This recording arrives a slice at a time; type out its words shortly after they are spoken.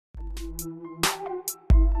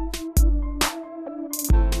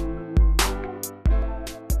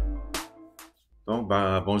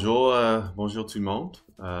Donc, bonjour, bonjour tout le monde.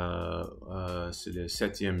 C'est le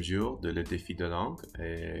 7e jour de le défi de langue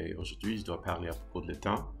et aujourd'hui, je dois parler à propos de le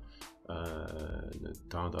temps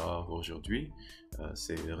dehors aujourd'hui.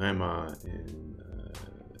 C'est vraiment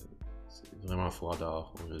froid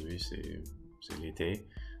dehors aujourd'hui, c'est l'été,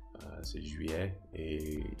 c'est juillet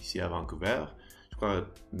et ici à Vancouver, je crois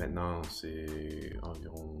maintenant c'est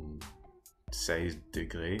environ 16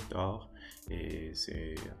 degrés dehors et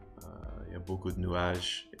il y a beaucoup de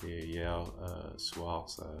nuages et hier soir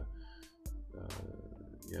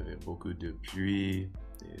il y avait beaucoup de pluie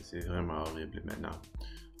et c'est vraiment horrible maintenant.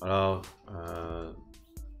 Alors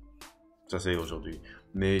ça c'est aujourd'hui,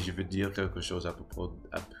 mais je veux dire quelque chose à propos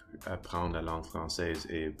d'apprendre la langue française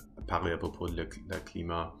et parler à propos de le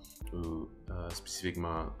climat ou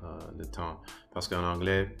spécifiquement le temps, parce qu'en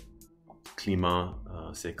anglais climat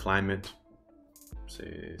c'est climate.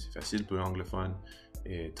 C'est facile pour l'anglophone.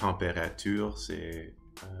 Et température, c'est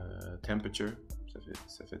temperature.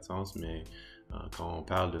 Ça fait sens, mais quand on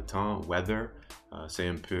parle de temps, weather, c'est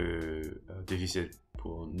un peu difficile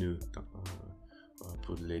pour nous,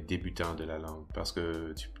 pour les débutants de la langue. Parce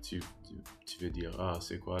que tu veux dire, ah,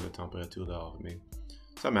 c'est quoi la température dehors? Mais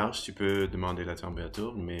ça marche, tu peux demander la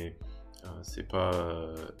température, mais c'est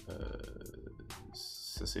pas.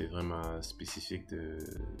 Ça, c'est vraiment spécifique le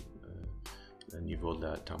niveau de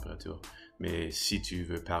la température. Mais si tu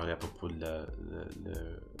veux parler à propos de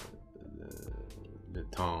le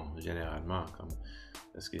temps généralement, comme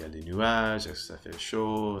est-ce qu'il y a des nuages, est-ce que ça fait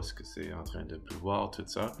chaud, est-ce que c'est en train de pleuvoir, tout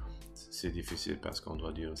ça, c'est difficile parce qu'on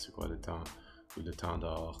doit dire c'est quoi le temps ou le temps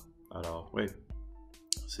dehors. Alors oui,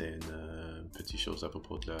 c'est une petite chose à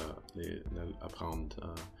propos de apprendre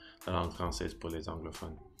la langue française pour les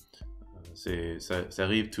anglophones. Ça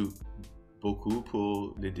arrive beaucoup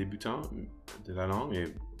pour les débutants de la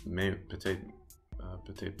langue, mais peut-être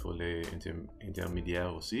pour les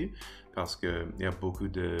intermédiaires aussi, parce qu'il y a beaucoup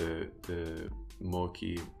de mots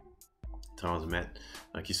qui transmettent,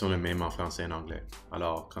 qui sont les mêmes en français et en anglais.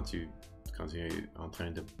 Alors, quand tu es en train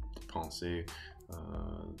de penser,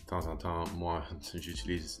 de temps en temps, moi,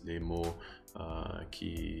 j'utilise les mots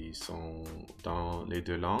qui sont dans les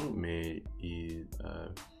deux langues, mais il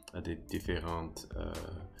a des différentes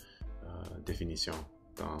définition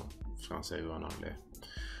dans français ou en anglais.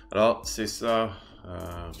 Alors, c'est ça,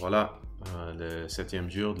 voilà, le 7e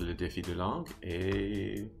jour de le défi de langue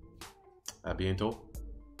et à bientôt.